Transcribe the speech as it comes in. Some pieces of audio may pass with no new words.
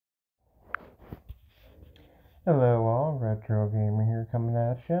Hello all, Retro Gamer here coming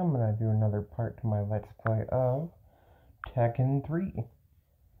at you. I'm going to do another part to my Let's Play of Tekken 3.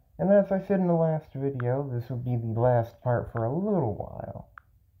 And as I said in the last video, this will be the last part for a little while.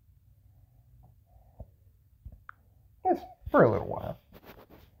 Yes, for a little while.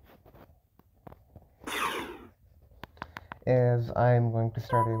 As I'm going to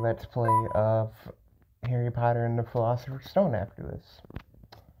start a Let's Play of Harry Potter and the Philosopher's Stone after this.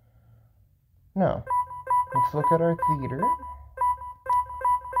 Now, let's look at our theater. If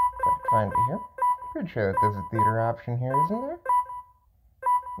I can find it here. Pretty sure that there's a theater option here, isn't there?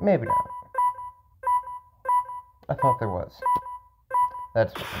 Maybe not. I thought there was.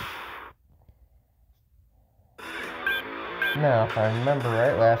 That's fine. Now, if I remember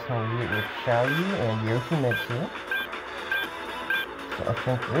right, last time we did it with Xiaoyu and Yoshimitsu. So I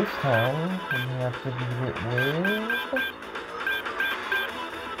think this time we have to do it with...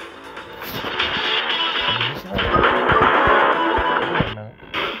 Wait a minute.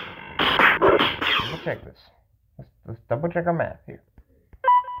 Double check this. Let's double check our math here.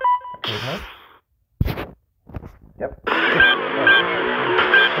 Okay, no? Yep.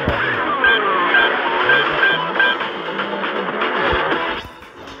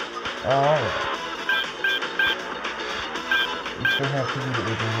 Alright. We still have to do it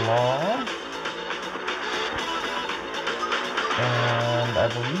with law. And I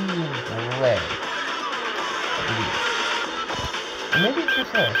believe leg. Maybe it's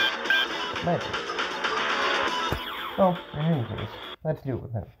just lay. Might be. Well, in any case, let's do it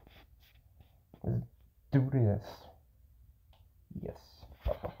with him. Let's do this. Yes.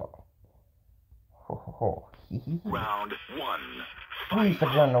 Ho ho ho. Ho ho ho. Hee hee hee. Round one. Who's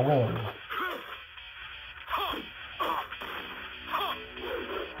gonna win?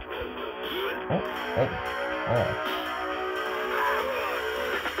 Oh, hey. Alright.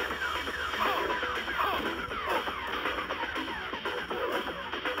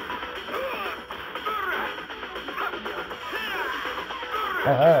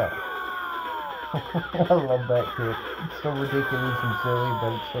 I love that kick. It's so ridiculous and silly,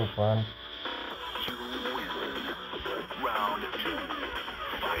 but it's so fun. Round two.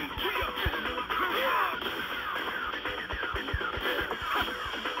 Fight.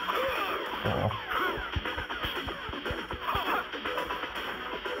 Oh.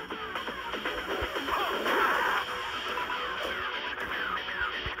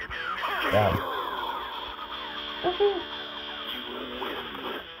 Got it.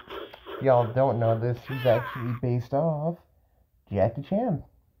 Y'all don't know this, he's actually based off Jackie Chan.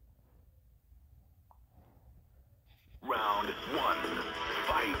 Round one.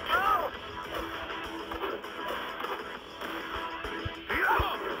 Fight.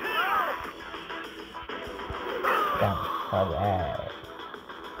 Got it. Alright.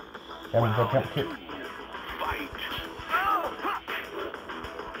 That was a jump kick. Fight.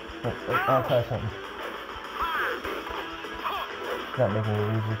 I'll try something. It's not making it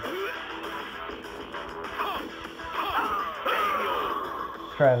easy.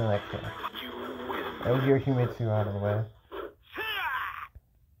 Try the next one. That was Yoshimitsu out of the way.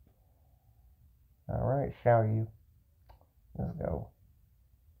 Alright, Xiaoyu. Let's go.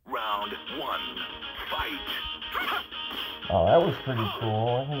 Round one. Fight. Oh, that was pretty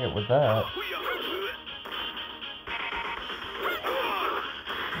cool. I can get with that.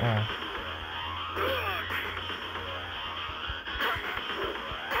 Yeah.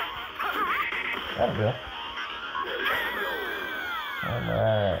 That'll do.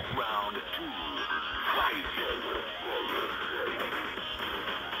 Alright. Round two. Fight.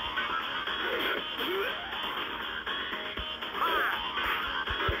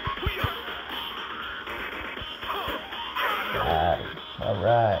 Got it.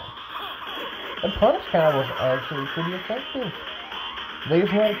 Alright. The punch combo was actually pretty effective.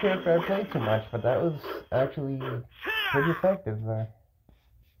 There's not a character I played too much, but that was actually pretty effective there.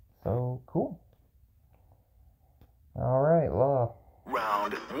 So, cool. Alright, Law.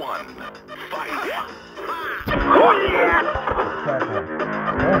 Round one. Fight.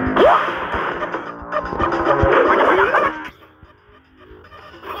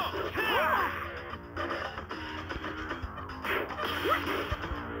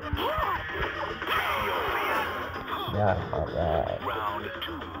 Yeah, alright. Round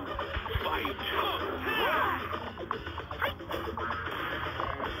two. Fight.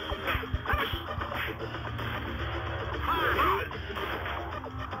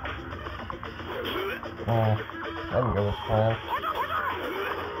 Oh, I didn't go with plan.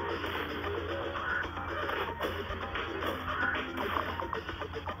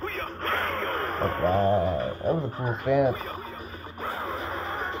 Alright, that was a cool stance.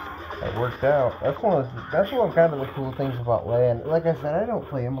 It worked out. That's one of kind of the cool things about Lei. And like I said, I don't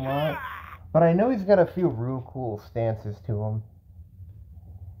play him a lot, but I know he's got a few real cool stances to him.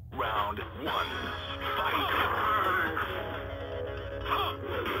 Round 1. Fight.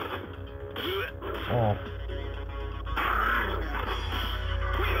 Oh.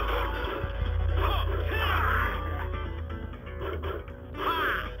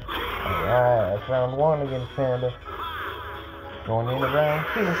 Alright, that's round 1 against Panda. Going into round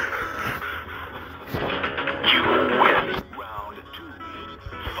 2. You win. Round 2.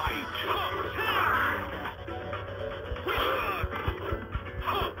 Fight.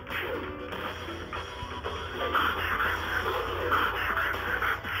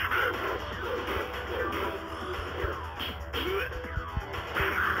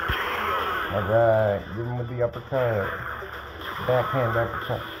 Alright, give him with the uppercut. Backhand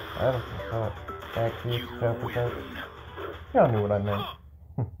uppercut. That was what's up. Back kick, uppercut. Y'all knew what I meant.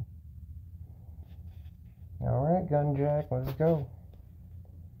 Alright, Gunjack, let's go.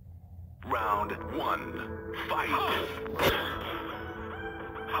 Round 1. Fight.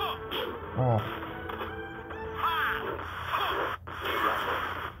 Oh.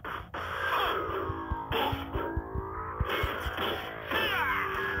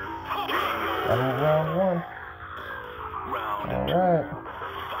 That was round 1. Round Alright.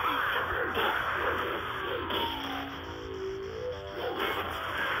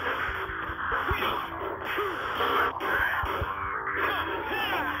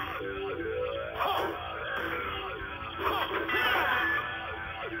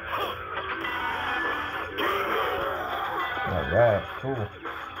 Alright, cool.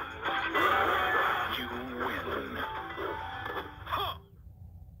 You win.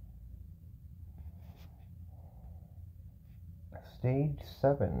 Stage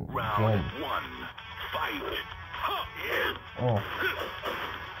 7. Round Gym. 1. Fight. Oh.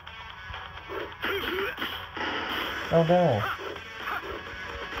 Oh, dang.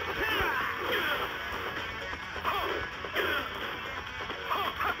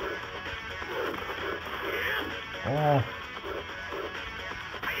 Oh.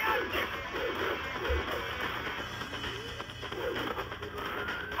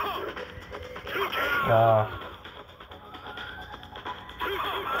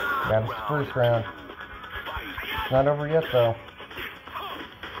 Got his first round. It's not over yet, though.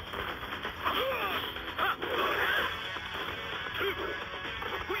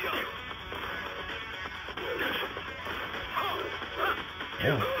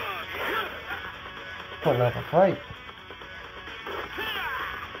 Ooh. Putting up a fight.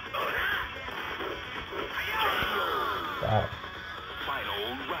 Got it. Final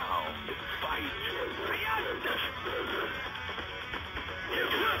round. Fight.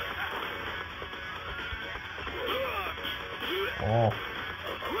 Oh.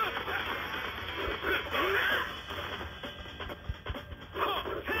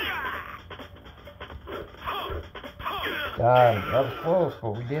 God, that was close,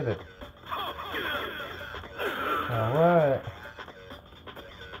 but we did it. Alright.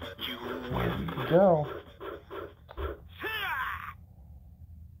 Here we go.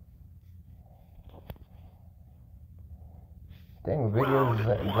 Dang, the video is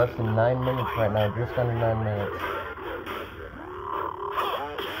at less than 9 minutes right now, just under 9 minutes.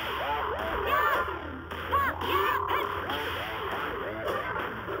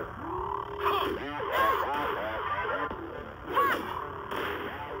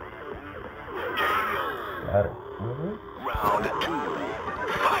 Got it. Round 2.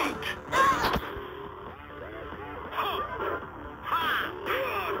 Fight.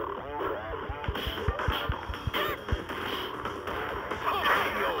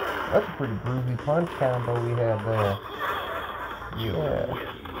 That's a pretty groovy punch combo we had there. Yeah.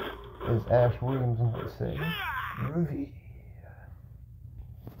 As Ash Williams might say. Groovy.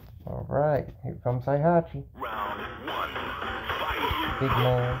 Alright, here comes Heihachi. Round 1. Fight. Big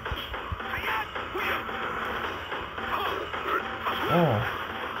man. Oh.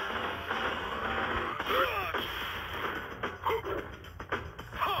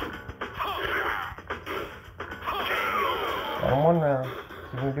 Got him 1 round.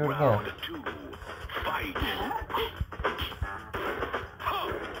 See if we can do it again. Round 2. Fight.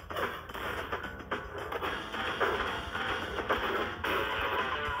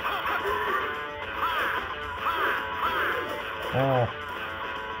 Oh.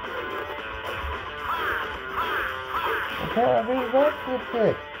 Okay, I beat that flip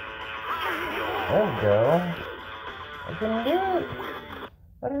kick. There we go. I can do it.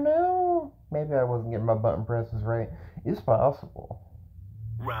 I don't know. Maybe I wasn't getting my button presses right. It's possible.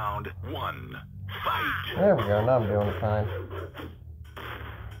 Round 1. Fight. There we go. Now I'm doing it fine.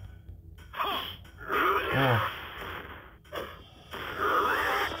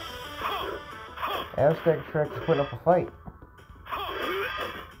 Aztec Shrek's putting up a fight.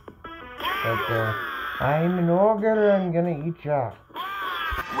 But, I'm an ogre, I'm gonna eat ya.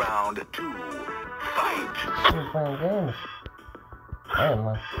 Round 2. Fight. I'm playing games. I am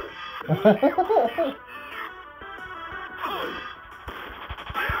not.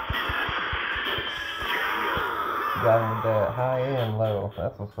 Got him with that high and low.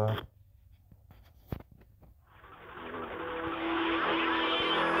 That's what's up.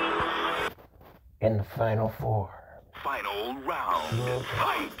 In the final 4. Final round.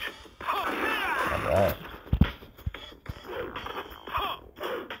 Fight. Alright.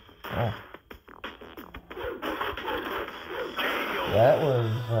 Oh. That was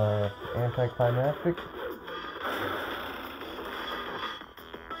anticlimactic.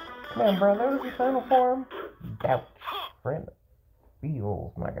 Come on, bro, that was your final form? Ouch. Friend.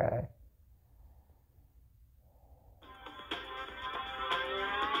 Feels, my guy.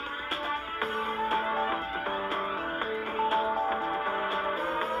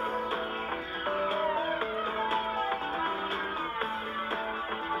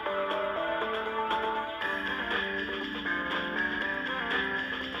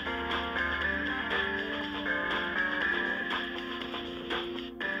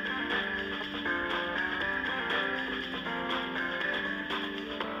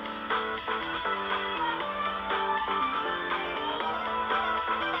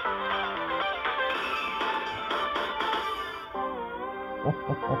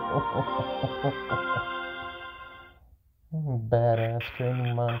 Badass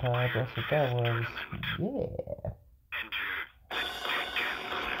training montage, that's what that was. Yeah.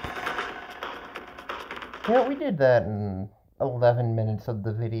 Yeah, we did that in 11 minutes of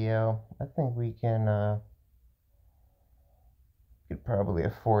the video. I think we can, could probably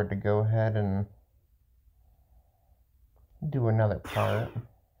afford to go ahead and do another part,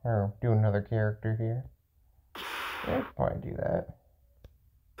 or do another character here. Yeah, we could probably do that.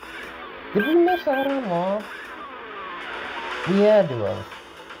 Did we miss out on Law? We had to have.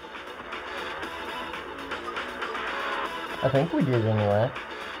 I think we did anyway.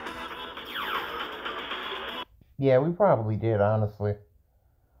 Yeah, we probably did, honestly.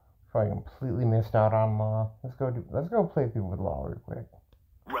 Probably completely missed out on Law. Let's go play through with Law real quick.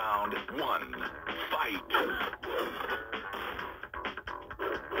 Round 1. Fight.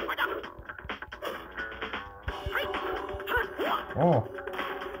 Oh.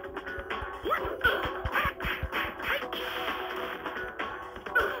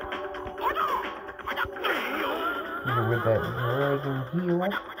 Either with that dragon heel.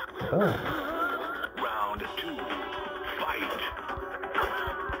 Boom. Round 2. Fight.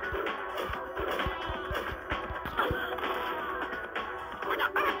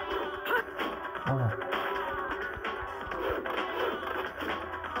 Oh.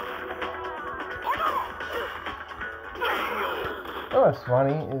 What's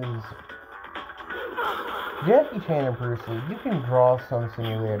funny is Jackie Chan and Bruce Lee, you can draw some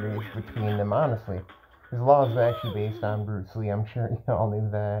similarities between them, honestly. His Law is actually based on Bruce Lee, I'm sure you all knew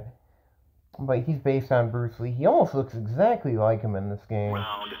that. But he's based on Bruce Lee. He almost looks exactly like him in this game.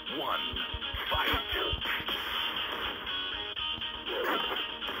 Round 1. Fight.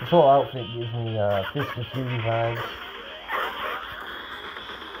 This whole outfit gives me Fist of Fury vibes.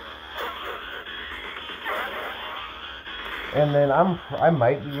 And then I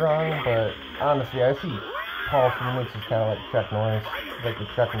might be wrong, but honestly, I see Paul Phoenix is kind of like Chuck Norris, like the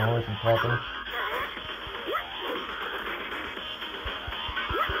Chuck Norris and Tekken.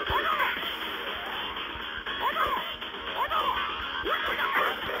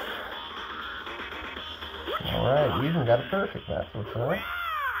 Alright, we even got it perfect, that's what's up.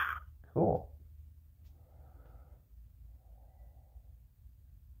 Cool.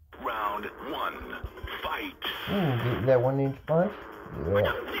 Round 1. Fight. Get that 1-inch punch? Yeah.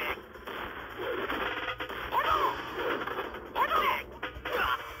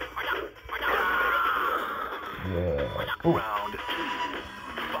 Yeah. Cool. Round 2.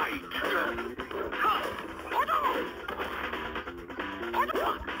 Fight.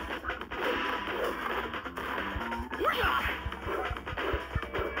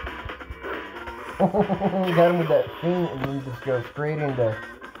 Got him with that thing and then just go straight into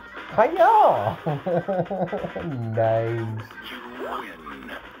Hiya! Nice. You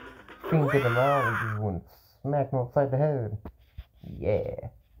win. Fingered him out and just went smack him upside the head. Yeah.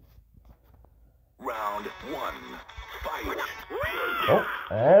 Round 1. Fight. Oh,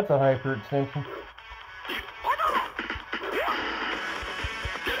 that's a hyperextension.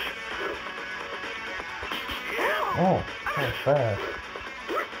 Oh, that was fast.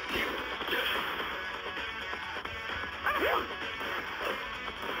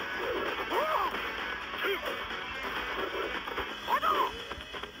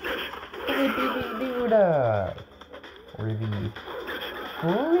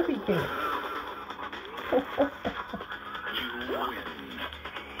 Flippy kick. You win.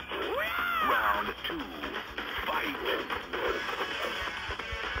 Round 2. Fight.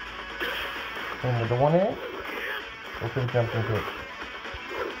 And with the one hit, go for the jumping kick.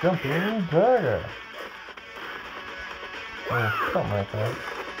 Jumping burger. Oh, something like that.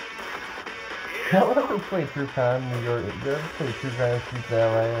 Have you ever played True Crime New York? Did you ever play True Crime Streets LA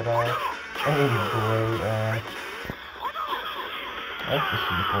at all? I think it's great, man. I like the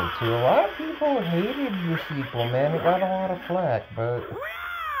sequel too. A lot of people hated the sequel, man. It got a lot of flack, but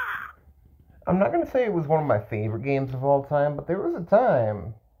I'm not gonna say it was one of my favorite games of all time, but there was a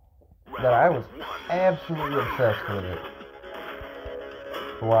time that I was absolutely obsessed with it.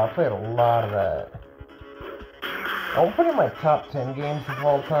 Well, I played a lot of that. I won't put it in my top 10 games of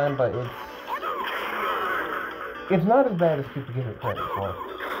all time, but it's not as bad as people give it credit for.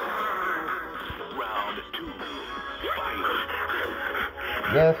 Round 2.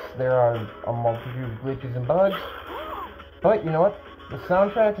 Fight. Yes, there are a multitude of glitches and bugs, but you know what? The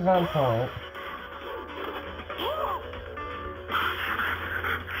soundtrack is on point.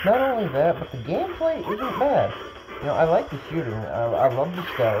 Not only that, but the gameplay isn't bad. You know, I like the shooting. I love the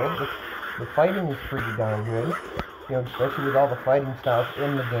stealth. The fighting is pretty darn good. You know, especially with all the fighting styles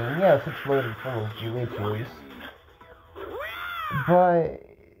in the game. Yes, it's loaded full of glitches. But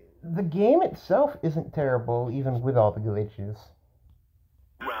the game itself isn't terrible, even with all the glitches.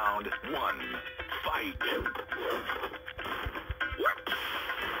 Round 1. Fight.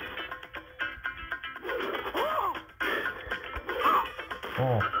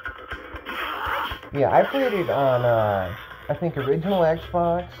 Oh. Yeah, I played it on, I think, original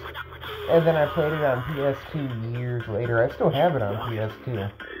Xbox, and then I played it on PS2 years later. I still have it on PS2.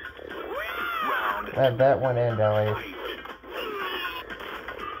 I had that one and LA.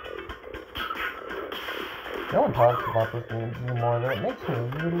 No one talks about those games anymore, though. It makes me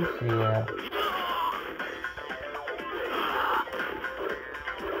really sad.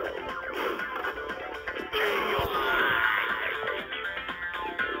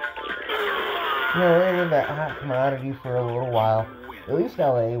 You know, they were that hot commodity for a little while. At least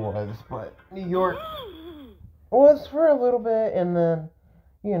LA was, but New York was for a little bit, and then,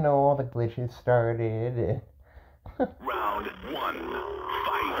 you know, all the glitches started. Round 1.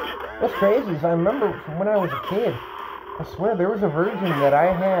 Fight. What's crazy is I remember from when I was a kid, I swear there was a version that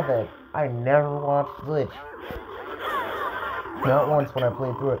I had that I never watched glitch. Not once when I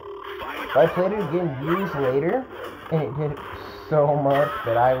played through it. But I played it again years later, and it did so much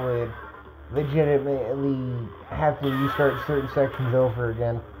that I would legitimately have to restart certain sections over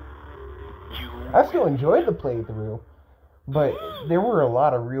again. I still enjoyed the playthrough, but there were a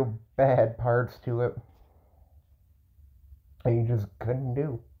lot of real bad parts to it that you just couldn't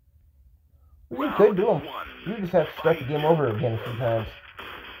do. You could do them. You just have to start the game over again a few times.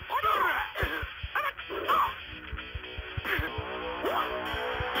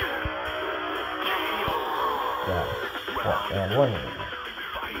 Yeah. And one minute.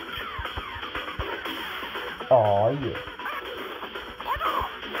 Aw, yeah.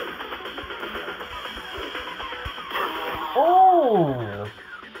 Oh!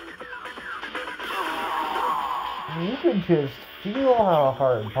 You could just feel how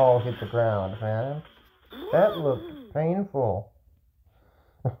hard Paul hit the ground, man. That looked painful.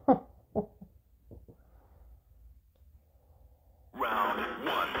 Round 1.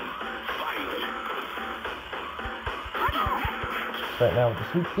 Fight. Starting out with the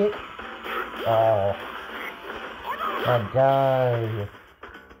sweep kick. Oh. My God.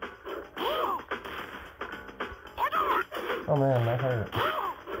 Oh man, that hurt.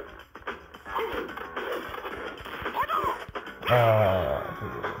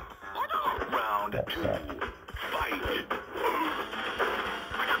 Round 2. Fight.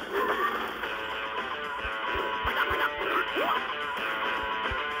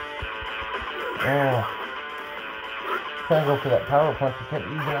 Oh. Trying to go for that power punch, I kept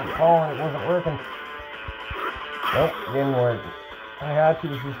using that ball and it wasn't working. Nope, didn't work. Hayachi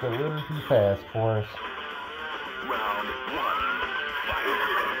was just a little too fast for us. Round 1. Fight.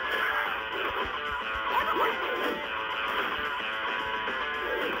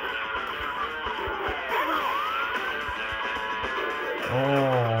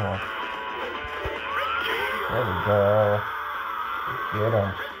 Oh. There we go. Get him.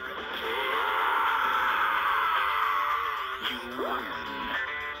 You win.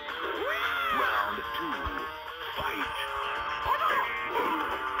 Round 2. Fight.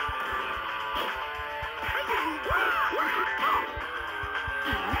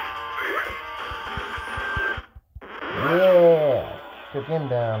 Yeah! Took him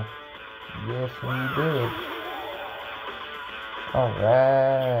down. Yes, we did.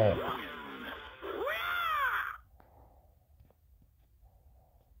 Alright.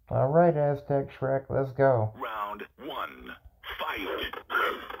 Alright, Aztec Shrek, let's go. Round 1. Fight.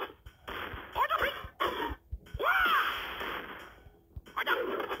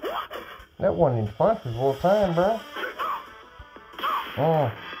 That 1-inch punch was full time, bro.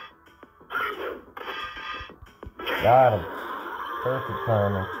 Oh. Got him. Perfect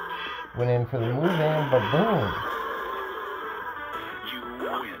timing. Went in for the move in, but boom. You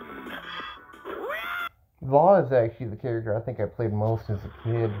win. Law is actually the character I think I played most as a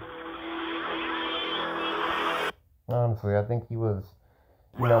kid. Honestly, I think he was,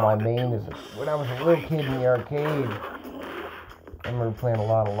 you know, my main as when I was a little kid in the arcade. I remember playing a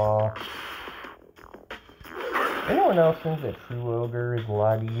lot of Law. Anyone else think that True Ogre is a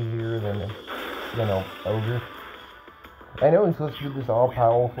lot easier than, you know, Ogre? I know he's supposed to be this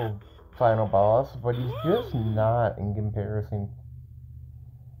all-powerful final boss, but he's just not in comparison.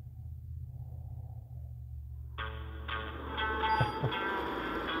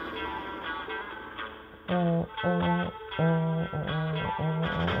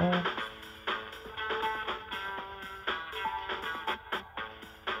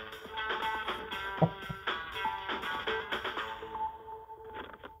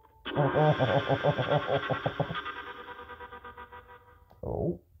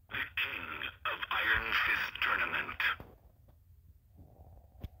 Oh. Of Iron Fist Tournament.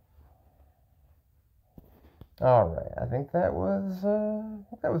 Alright, I think that was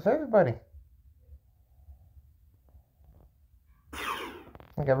everybody. I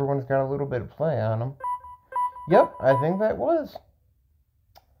think everyone's got a little bit of play on them. Yep, I think that was.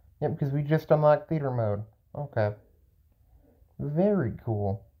 Yep, because we just unlocked theater mode. Okay. Very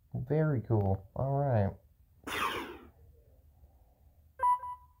cool. Very cool. Alright.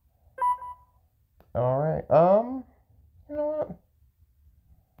 Alright, you know what?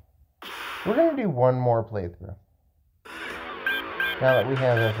 We're gonna do one more playthrough. Now that we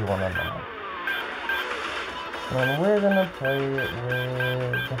have everyone unlocked. And we're gonna play it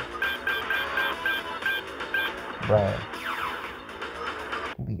with Bryan.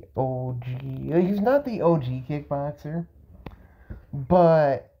 The OG. He's not the OG kickboxer,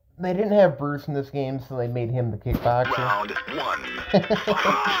 but they didn't have Bruce in this game, so they made him the kickboxer. Round 1.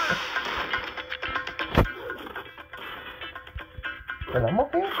 Fight. And I'm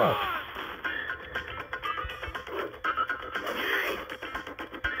okay with that.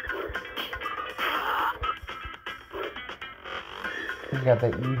 He's got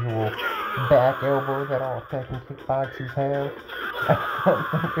that usual back elbow that all Tekken kickboxers have. I don't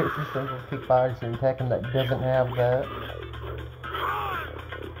think there's a single kickboxer in Tekken that doesn't have that.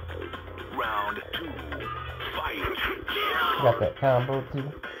 Round 2. Fight. Got that combo too.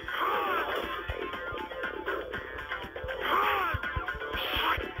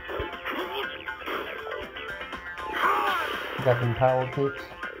 Got them power kicks.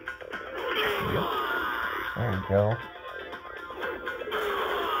 Yep. There you go.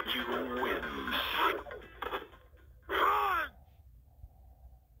 You win.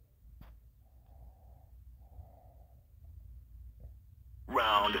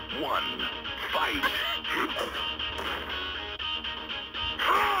 Round 1. Fight.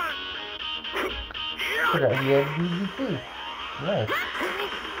 Forgot he had DDT. Nice.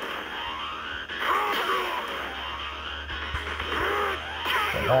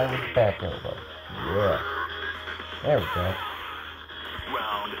 And I was back elbow. Yeah. There we go.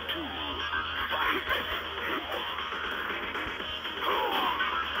 Round 2. Fight.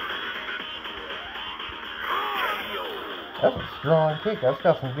 That's a strong kick. That's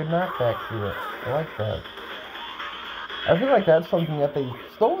got some good knockback to it. I like that. I feel like that's something that they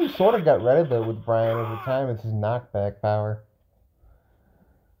slowly sort of got rid of though with Bryan over time. It's his knockback power.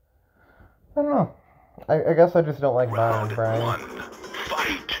 I don't know. I guess I just don't like Bryan.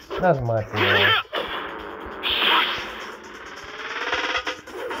 Not as much, really.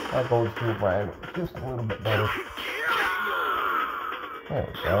 I like old school Bryan just a little bit better. There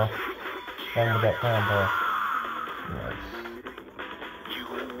we go. Done with that combo. Nice. You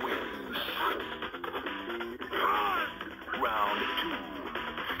win. Round 2.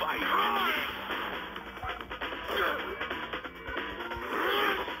 Fight.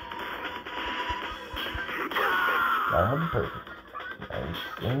 That was perfect. Nice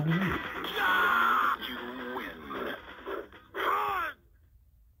indeed. You win.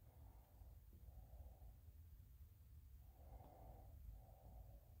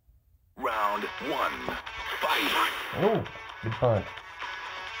 Round 1. Fight. Oh, good punch.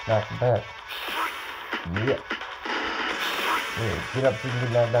 Knock him back. Yep. Yeah, get up so you can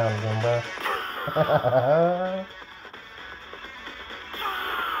get knocked down again, bro.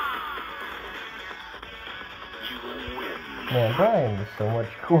 Man, Bryan was so much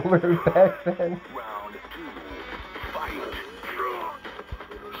cooler back then. Round 2. Fight.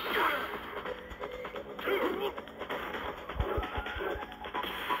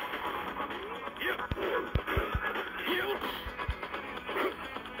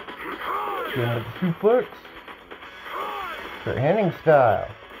 Get him with the suplex. Kurt Hennig style.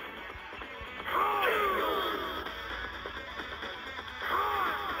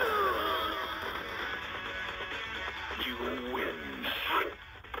 You win.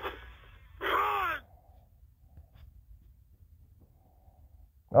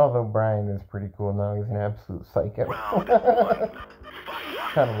 Although Bryan is pretty cool now, he's an absolute psycho. Round 1. Fight.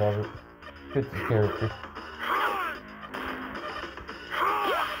 Kind of love it. Fits his character.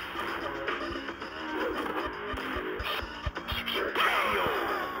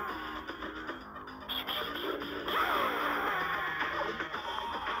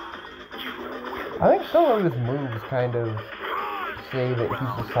 I think some of his moves kind of say that he's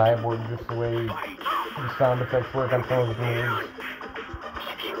a cyborg, just the way the sound effects work on some of his moves.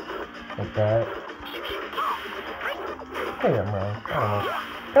 Like that. Maybe I'm wrong. I don't know.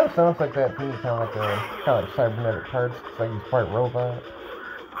 Kind of sounds like that to me, kind of like cybernetic parts. It's like he's part robot.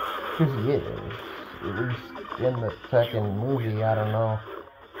 Because he is. At least in the Tekken movie, I don't know.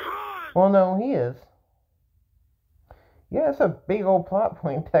 Well, no, he is. Yeah, it's a big old plot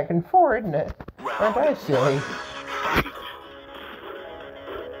point Tekken 4, isn't it? Aren't I silly?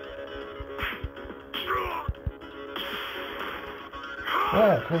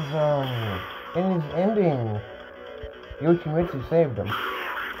 Yeah, because, in his ending, Yoshimitsu saved him.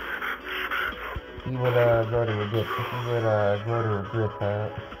 He would, grow to regret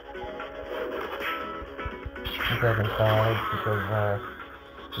that. In Tekken 5, because,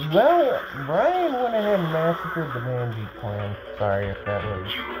 well, Bryan went ahead and massacred the Manji clan. Sorry if that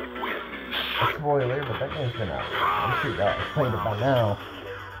was a spoiler, but that game's been out. I'm sure y'all have played it by now.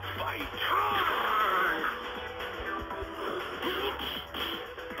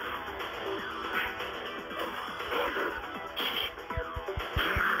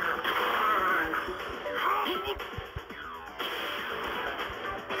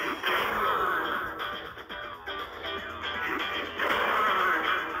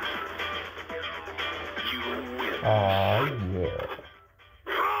 Oh yeah.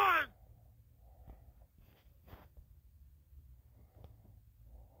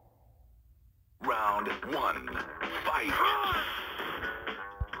 Round 1. Fight.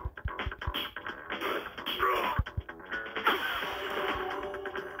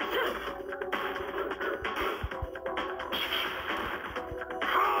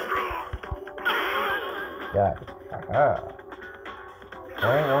 Got it. Haha.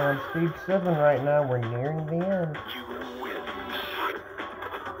 Alright, we're on stage 7 right now. We're nearing the end. You win.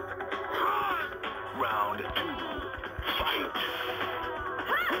 Round 2. Fight.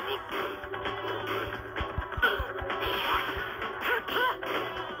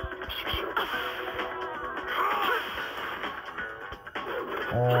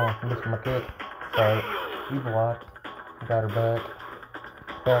 Oh, missed my kick. Sorry. You blocked. Got her back.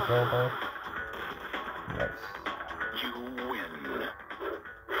 Back elbow. Nice. You win.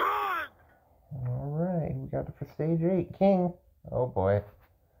 Alright, we got it for stage 8. King. Oh boy.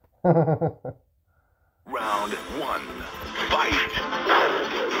 Round 1. Fight.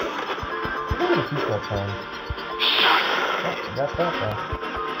 Look at the suplex time. Oh, got that one.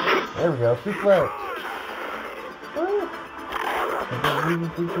 There we go. Suplex. Woo.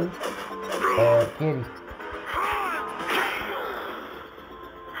 Kitty.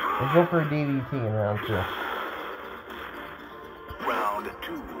 Let's go for a DDT in round 2. Round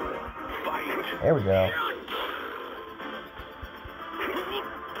 2. Fight. There we go.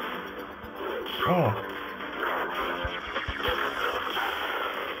 Oh.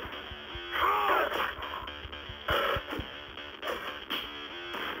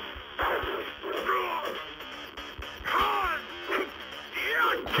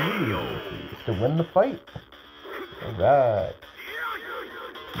 To win the fight. Alright.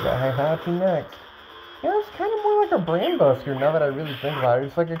 We got Heihachi next. Yeah, it's kind of more like a brain buster now that I really think about it.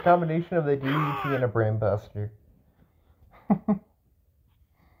 It's like a combination of the DDT and a brain buster. Round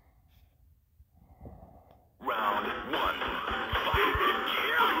 1. Fight.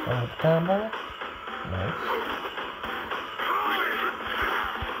 And with combo. Nice.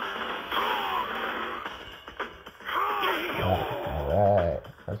 Alright.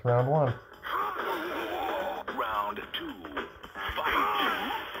 That's round 1. Round 2. Fight.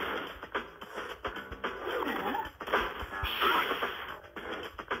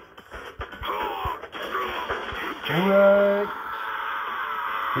 Right.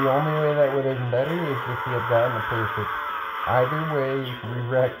 The only way that would have been better is if he had gotten a perfect. Either way, we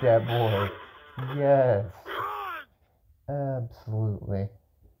wrecked that boy. Yes. Absolutely.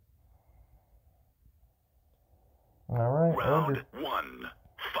 Alright, Round 1.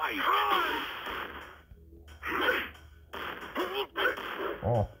 Fight.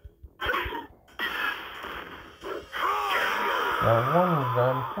 Oh. Round 1 was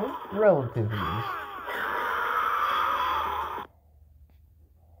done with relative ease.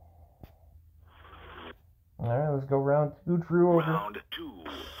 Alright, let's go round 2, true over. Round 2.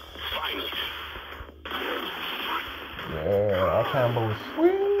 Fight. Yeah, that combo was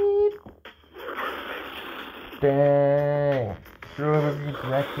sweet. Dang. True over gets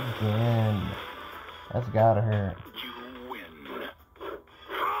wrecked again. That's gotta hurt. You win.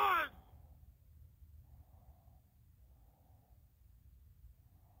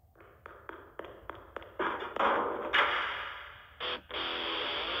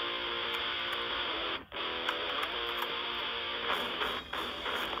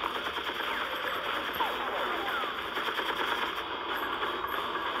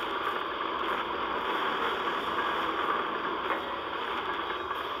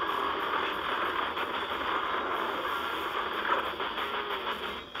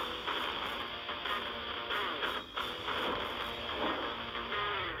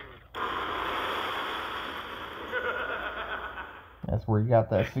 That's where you got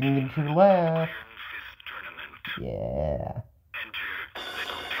that signature laugh. This tournament. Yeah. Enter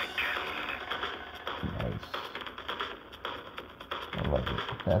little tekken. Nice. I love it.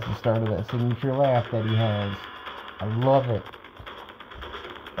 That's the start of that signature laugh that he has. I love it.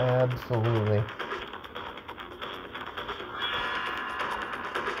 Absolutely.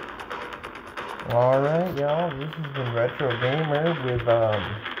 Alright, y'all. This has been Retro Gamer with,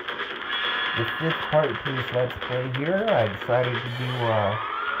 the 5th part to this Let's Play here. I decided to do,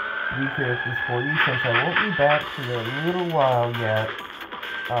 3 characters for you since I won't be back for a little while yet,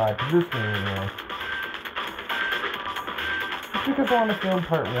 to this game anyway. Just because I want to film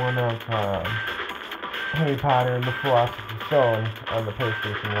part 1 of, Harry Potter and the Philosopher's Stone on the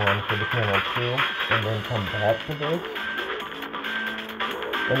PlayStation 1 for the Channel 2, and then come back to this.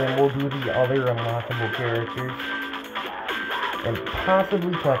 And then we'll do the other unlockable characters. And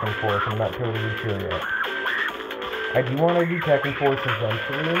possibly Tekken Force, I'm not totally sure yet. I do want to do Tekken Force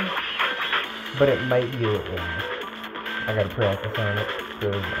eventually, but it might be a little later. I gotta practice on it,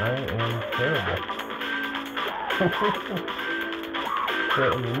 because I am terrible. So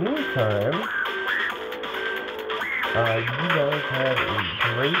in the meantime, you guys have a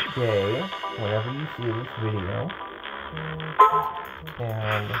great day whenever you see this video.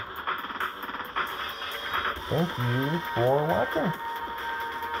 And thank you for watching.